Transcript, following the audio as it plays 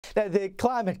Now, the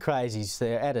climate crazies,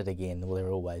 they're at it again. Well,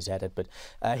 they're always at it, but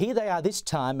here they are this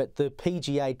time at the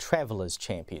PGA Travelers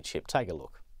Championship. Take a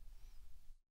look.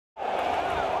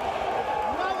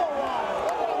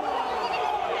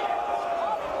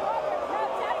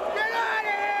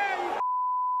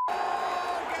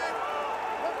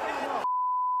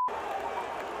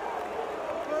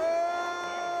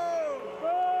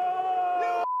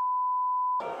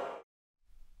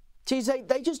 Geez,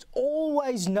 they just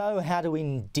always know how to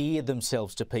endear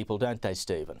themselves to people, don't they,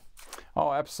 Stephen?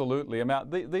 Oh, absolutely. I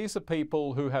mean, these are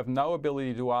people who have no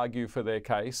ability to argue for their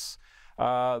case.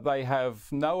 They have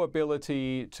no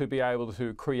ability to be able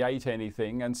to create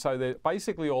anything, and so they're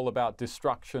basically all about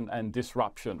destruction and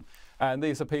disruption. And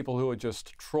these are people who are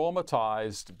just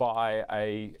traumatized by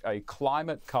a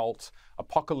climate cult,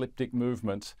 apocalyptic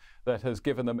movement that has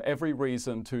given them every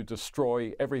reason to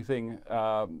destroy everything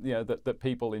that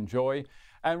people enjoy,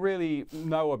 and really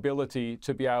no ability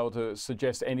to be able to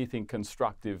suggest anything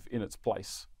constructive in its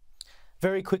place.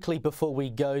 Very quickly before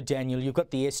we go, Daniel, you've got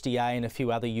the SDA and a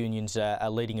few other unions are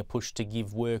leading a push to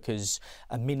give workers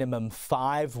a minimum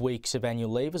 5 weeks of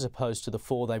annual leave as opposed to the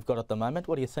 4 they've got at the moment.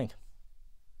 What do you think?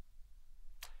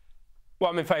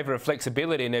 Well, I'm in favour of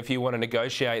flexibility, and if you want to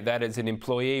negotiate that as an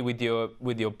employee with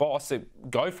your boss,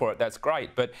 go for it. That's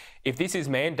great. But if this is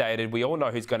mandated, we all know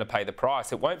who's going to pay the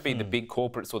price. It won't be the big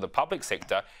corporates or the public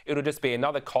sector. It'll just be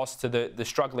another cost to the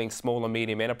struggling small and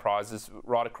medium enterprises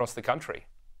right across the country.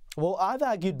 Well, I've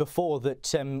argued before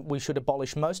that we should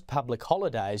abolish most public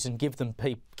holidays and give them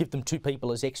to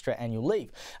people as extra annual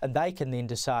leave, and they can then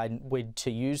decide when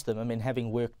to use them. I mean,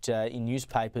 having worked in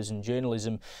newspapers and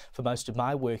journalism for most of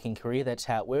my working career, that's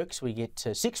how it works. We get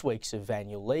 6 weeks of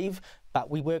annual leave, but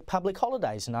we work public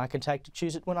holidays, and I can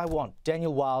choose it when I want.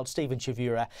 Daniel Wild, Stephen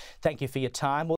Chavura, thank you for your time.